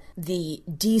in the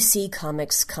DC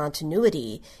Comics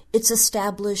continuity, it's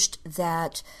established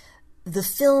that the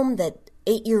film that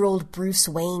 8-year-old Bruce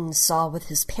Wayne saw with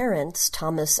his parents,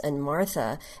 Thomas and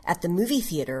Martha, at the movie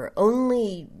theater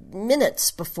only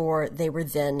minutes before they were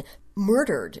then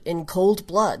murdered in cold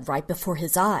blood right before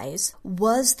his eyes,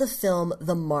 was the film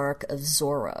The Mark of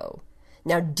Zorro.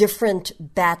 Now, different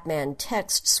Batman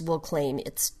texts will claim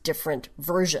it's different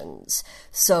versions.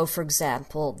 So, for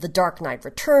example, The Dark Knight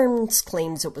Returns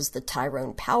claims it was the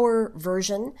Tyrone Power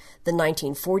version, the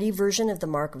 1940 version of The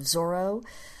Mark of Zorro.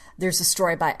 There's a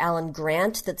story by Alan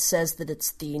Grant that says that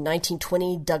it's the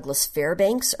 1920 Douglas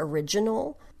Fairbanks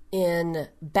original. In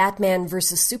Batman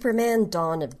vs. Superman,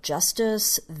 Dawn of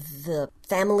Justice, the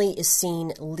family is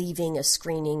seen leaving a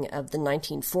screening of the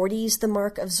 1940s The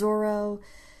Mark of Zorro.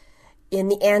 In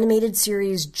the animated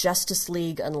series Justice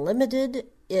League Unlimited,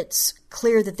 it's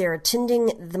clear that they're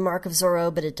attending the Mark of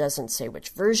Zorro, but it doesn't say which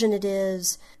version it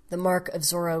is. The Mark of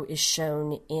Zorro is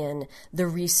shown in the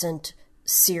recent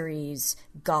series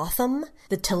Gotham,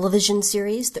 the television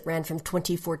series that ran from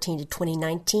 2014 to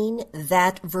 2019.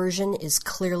 That version is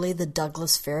clearly the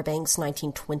Douglas Fairbanks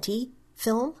 1920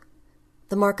 film,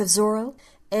 The Mark of Zorro.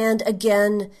 And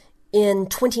again, in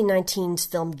 2019's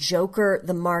film Joker,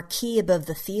 the marquee above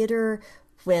the theater,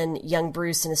 when young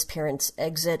Bruce and his parents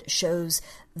exit, shows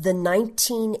the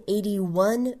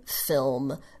 1981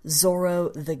 film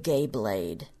Zorro the Gay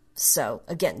Blade. So,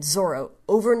 again, Zorro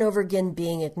over and over again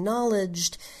being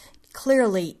acknowledged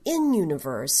clearly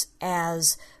in-universe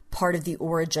as part of the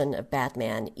origin of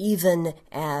Batman, even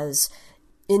as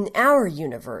in our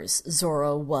universe,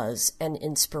 Zorro was an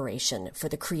inspiration for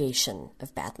the creation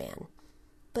of Batman.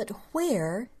 But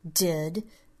where did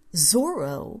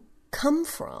Zorro come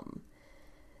from?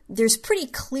 There's pretty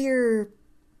clear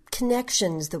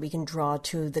connections that we can draw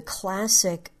to the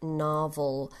classic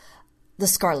novel The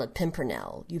Scarlet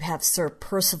Pimpernel. You have Sir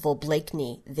Percival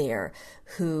Blakeney there,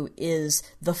 who is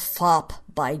the fop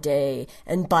by day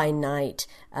and by night,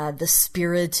 the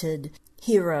spirited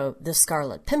hero, the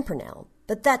Scarlet Pimpernel.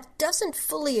 But that doesn't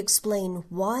fully explain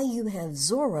why you have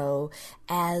Zorro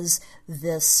as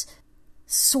this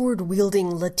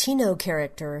sword-wielding Latino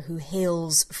character who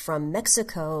hails from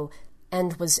Mexico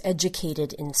and was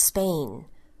educated in Spain.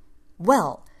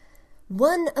 Well,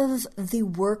 one of the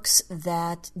works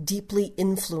that deeply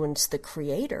influenced the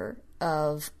creator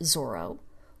of Zorro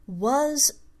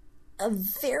was a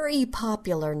very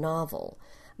popular novel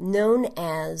known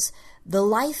as The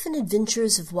Life and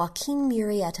Adventures of Joaquin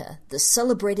Murrieta, the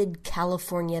Celebrated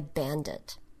California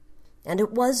Bandit. And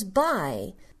it was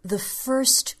by the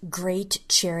first great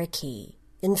Cherokee,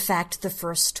 in fact, the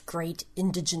first great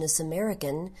indigenous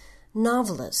American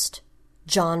novelist,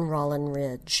 John Rollin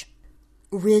Ridge.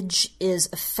 Ridge is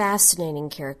a fascinating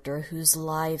character whose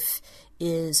life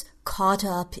is caught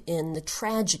up in the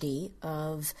tragedy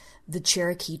of the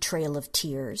Cherokee Trail of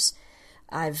Tears.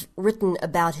 I've written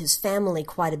about his family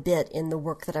quite a bit in the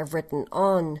work that I've written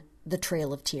on the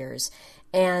Trail of Tears,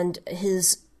 and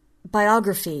his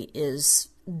biography is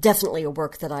definitely a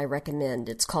work that I recommend.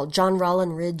 It's called John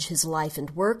Rollin Ridge, His Life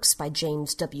and Works by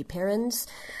James W. Perrins.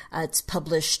 It's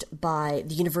published by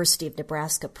the University of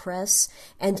Nebraska Press.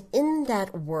 And in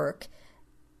that work,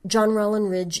 John Rollin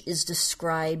Ridge is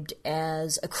described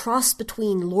as a cross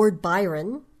between Lord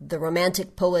Byron, the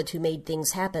romantic poet who made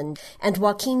things happen, and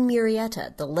Joaquin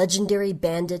Murrieta, the legendary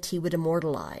bandit he would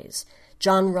immortalize.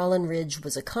 John Rollin Ridge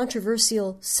was a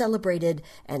controversial, celebrated,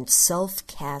 and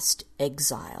self-cast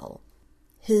exile.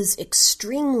 His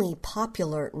extremely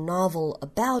popular novel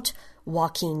about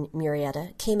Joaquin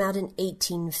Murrieta came out in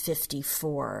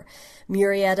 1854.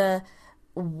 Murrieta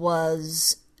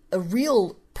was a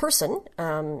real person.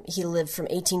 He lived from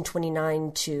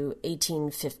 1829 to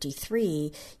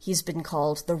 1853. He's been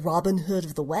called the Robin Hood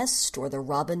of the West or the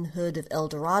Robin Hood of El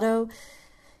Dorado.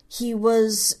 He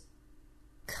was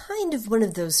kind of one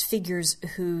of those figures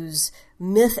whose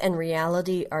myth and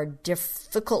reality are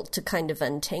difficult to kind of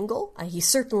untangle. He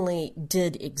certainly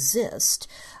did exist,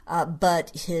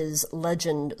 but his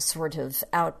legend sort of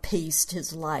outpaced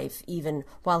his life even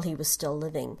while he was still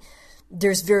living.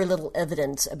 There's very little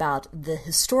evidence about the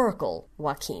historical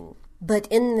Joaquin. But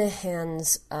in the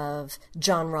hands of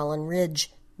John Rollin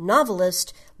Ridge,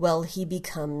 novelist, well, he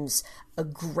becomes a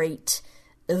great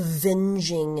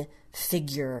avenging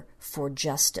figure for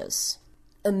justice.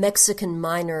 A Mexican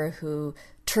miner who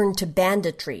turned to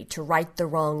banditry to right the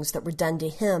wrongs that were done to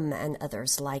him and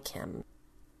others like him.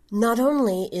 Not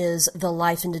only is The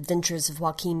Life and Adventures of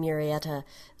Joaquin Murrieta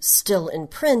still in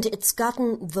print, it's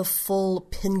gotten the full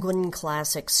Penguin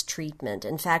Classics treatment.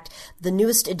 In fact, the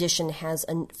newest edition has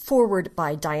a foreword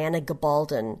by Diana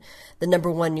Gabaldon, the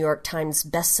 #1 New York Times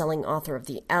best-selling author of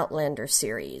the Outlander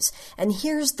series. And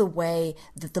here's the way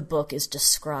that the book is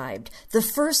described. The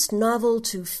first novel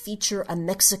to feature a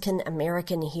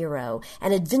Mexican-American hero,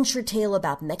 an adventure tale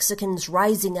about Mexicans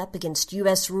rising up against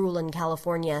U.S. rule in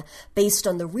California based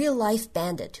on the real-life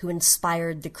bandit who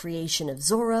inspired the creation of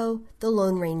Zorro, the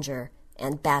Lone Ranger,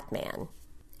 and Batman.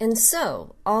 And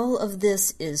so, all of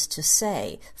this is to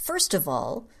say, first of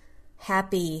all,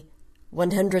 happy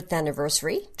 100th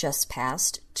anniversary, just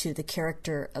passed, to the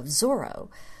character of Zorro,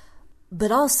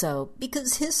 but also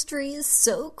because history is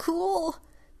so cool,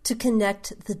 to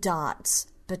connect the dots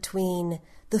between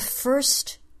the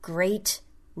first great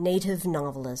native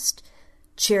novelist,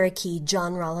 Cherokee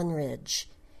John Rollin Ridge,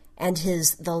 and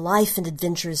his The Life and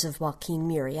Adventures of Joaquin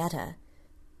Murrieta,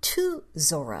 to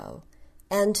Zorro,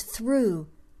 and through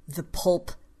the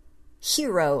pulp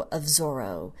hero of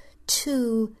Zorro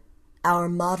to our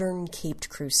modern caped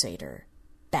crusader,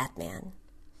 Batman.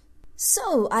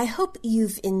 So, I hope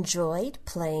you've enjoyed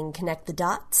playing Connect the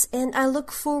Dots, and I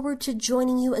look forward to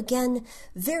joining you again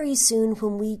very soon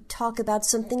when we talk about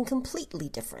something completely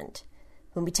different,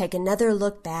 when we take another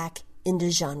look back into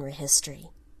genre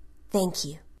history. Thank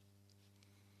you.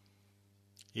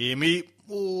 Amy,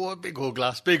 oh, big hug,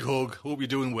 lass, big hug. Hope you're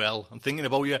doing well. I'm thinking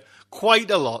about you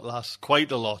quite a lot, lass, quite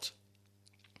a lot.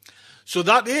 So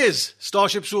that is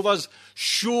Starship Sofa's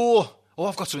show. Oh,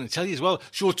 I've got something to tell you as well.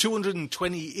 Show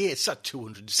 228. It's at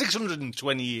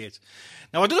 628.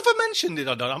 Now, I don't know if I mentioned it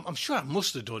or not. I'm sure I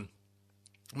must have done.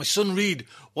 My son Reid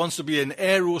wants to be an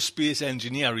aerospace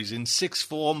engineer. He's in sixth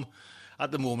form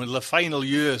at the moment, the final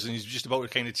years, and he's just about to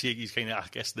kind of take his kind of, I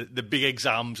guess, the big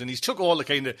exams, and he's took all the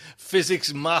kind of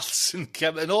physics, maths, and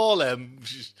chem, and all them,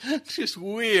 just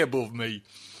way above me.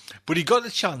 But he got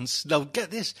the chance, now get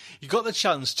this, he got the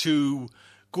chance to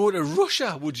go to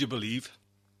Russia, would you believe?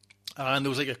 And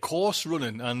there was like a course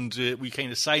running, and we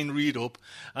kind of signed Reid up,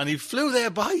 and he flew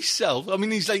there by himself. I mean,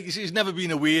 he's never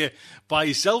been away by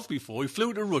himself before. He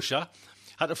flew to Russia,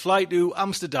 had to fly to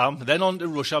Amsterdam, then on to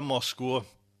Russia, Moscow,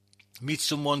 meet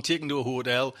someone, take them to a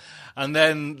hotel, and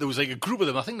then there was like a group of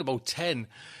them, I think about 10,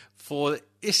 for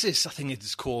ISIS, I think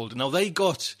it's called. Now they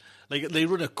got, like, they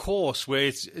run a course where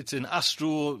it's an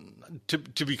astro,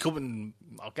 to become,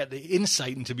 I'll get the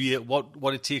insight into be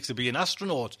what it takes to be an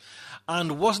astronaut.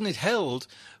 And wasn't it held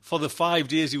for the 5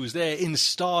 days he was there in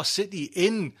Star City,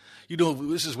 in,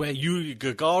 this is where Yuri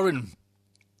Gagarin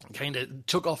kind of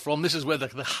took off from. This is where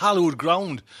the hallowed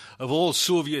ground of all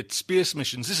Soviet space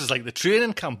missions. This is like the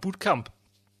training camp, boot camp.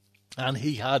 And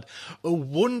he had a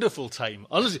wonderful time.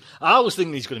 Honestly, I was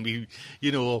thinking he's going to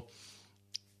be,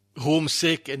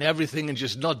 homesick and everything and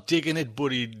just not digging it,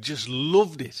 but he just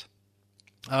loved it.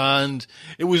 And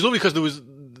it was lovely because there was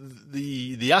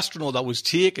the astronaut that was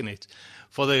taking it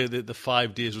for the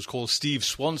 5 days was called Steve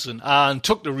Swanson, and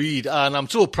took the Reid, and I'm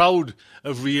so proud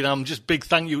of Reid. I'm just big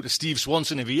thank you to Steve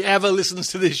Swanson. If he ever listens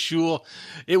to this show,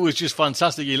 it was just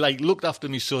fantastic. He looked after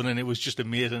my son, and it was just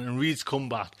amazing. And Reid's come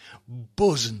back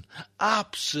buzzing,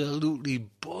 absolutely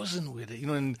buzzing with it,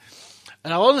 and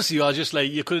I honestly, I was just like,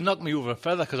 you could have knocked me over a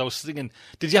feather, because I was thinking,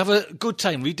 did you have a good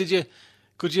time, Reid? Are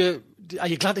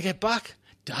you glad to get back?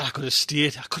 Dad, I could have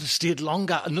stayed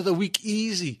longer, another week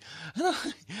easy.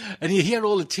 And you hear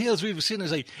all the tales Reid was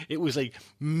saying, it was like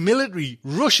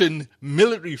Russian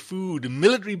military food,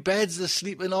 military beds they're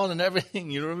sleeping on and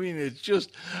everything, you know what I mean? It's just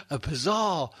a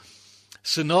bizarre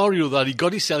scenario that he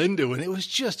got himself into, and it was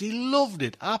just, he loved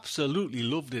it, absolutely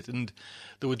loved it. And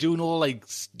they were doing all like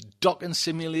docking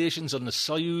simulations on the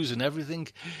Soyuz and everything.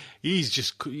 He's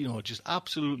just, just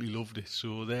absolutely loved it.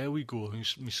 So there we go.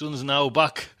 My son's now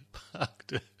back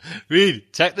to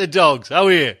Reid, take the dogs. How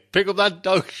are you? Pick up that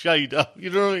dog shite up. You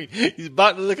know what I mean? He's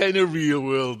back to the kind of real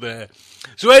world there.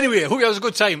 So anyway, hope you have a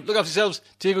good time. Look after yourselves.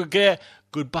 Take good care.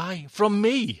 Goodbye from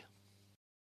me.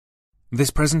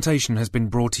 This presentation has been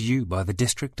brought to you by the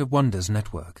District of Wonders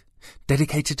Network,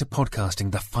 dedicated to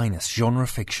podcasting the finest genre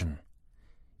fiction.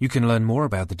 You can learn more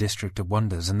about the District of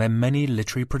Wonders and their many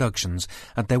literary productions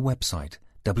at their website,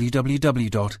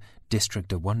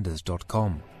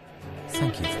 www.districtofwonders.com.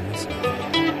 Thank you for listening.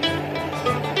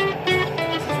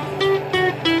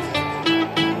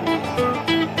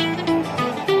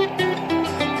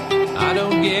 I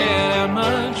don't get out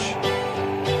much.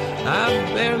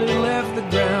 I've barely left the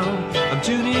ground. I'm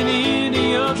tuning into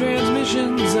your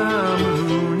transmissions. I'm a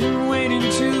moon waiting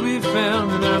to be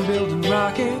found, and I'm building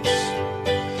rockets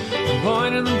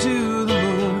pointing them to the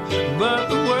moon. But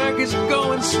the work is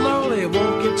going slowly,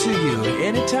 won't get to you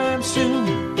anytime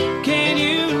soon. Can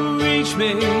you reach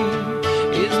me?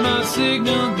 Is my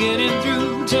signal getting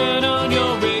through? Turn on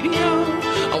your radio,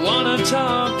 I wanna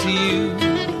talk to you.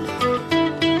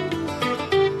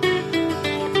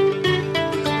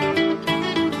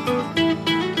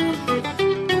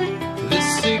 This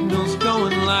signal's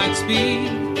going light speed.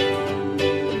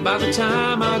 By the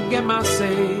time I get my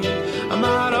say, I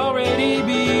might already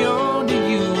be on to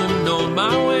you and on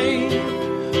my way.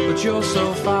 But you're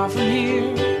so far from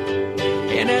here,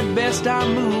 and at best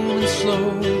I'm moving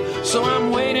slow. So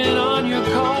I'm waiting on your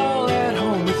call at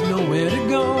home with nowhere to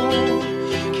go.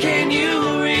 Can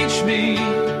you reach me?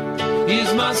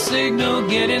 Is my signal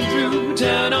getting through?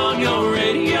 Turn on your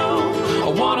radio, I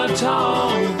wanna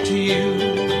talk to you.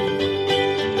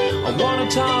 I wanna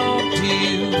talk to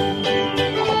you.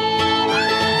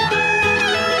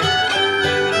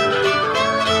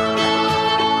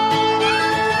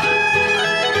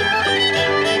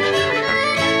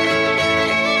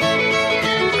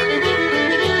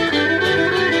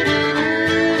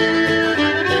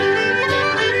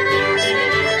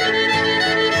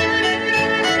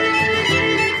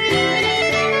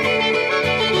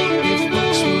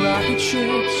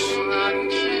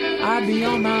 I'd be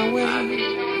on my way.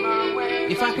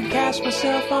 If I could cast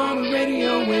myself on a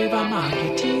radio wave, I might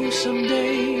get to you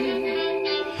someday.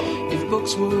 If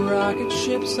books were rocket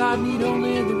ships, I'd need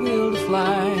only the will to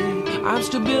fly. I'm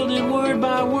still building word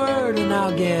by word, and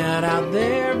I'll get out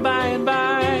there by and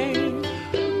by.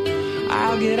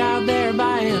 I'll get out there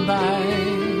by and by.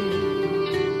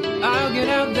 I'll get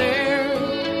out there.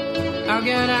 I'll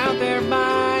get out there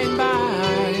by and by.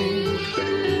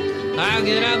 I'll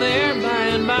get out there by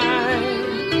and by.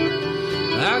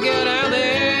 I'll get out there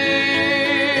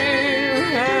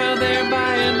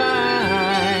by and by.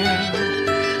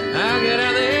 I'll get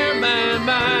out there by and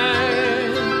by.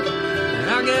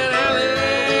 I'll get out there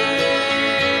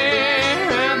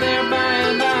by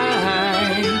and by.